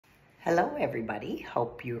Hello, everybody.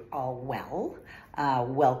 Hope you're all well.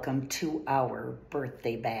 Welcome to our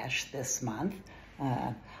birthday bash this month.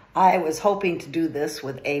 I was hoping to do this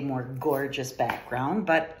with a more gorgeous background,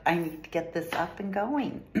 but I need to get this up and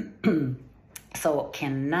going. So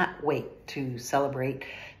cannot wait to celebrate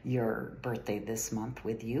your birthday this month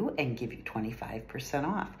with you and give you 25%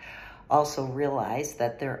 off. Also realize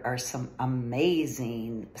that there are some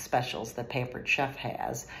amazing specials that Pampered Chef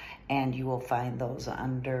has, and you will find those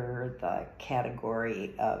under the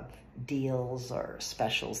category of deals or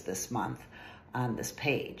specials this month on this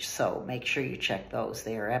page. So make sure you check those.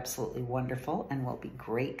 They are absolutely wonderful and will be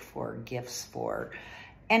great for gifts for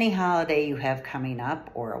any holiday you have coming up,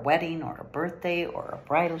 or a wedding, or a birthday, or a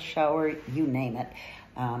bridal shower, you name it.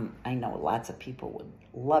 I know lots of people would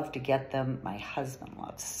love to get them. My husband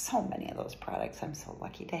loves so many of those products. I'm so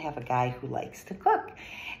lucky to have a guy who likes to cook.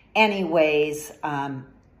 Anyways,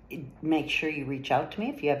 make sure you reach out to me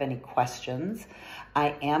if you have any questions.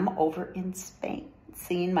 I am over in Spain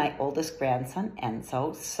seeing my oldest grandson,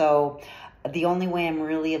 Enzo. So the only way I'm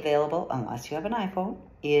really available, unless you have an iPhone,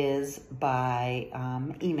 is by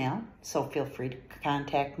email. So feel free to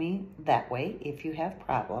contact me that way if you have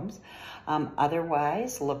problems.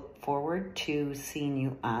 Otherwise, look forward to seeing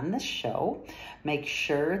you on the show. Make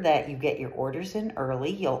sure that you get your orders in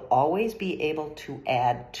early. You'll always be able to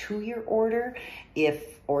add to your order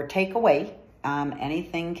or take away.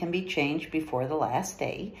 Anything can be changed before the last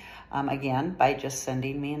day, again, by just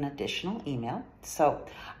sending me an additional email. So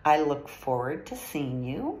I look forward to seeing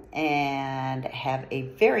you, and have a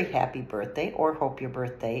very happy birthday, or hope your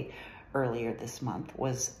birthday earlier this month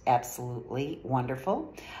was absolutely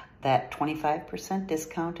wonderful. That 25%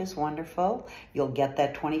 discount is wonderful. You'll get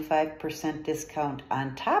that 25% discount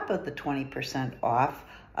on top of the 20% off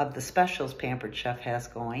of the specials Pampered Chef has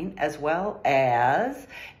going, as well as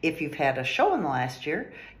if you've had a show in the last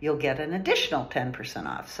year, you'll get an additional 10%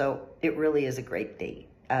 off. So it really is a great day,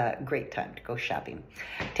 great time to go shopping.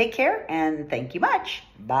 Take care, and thank you much.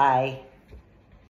 Bye.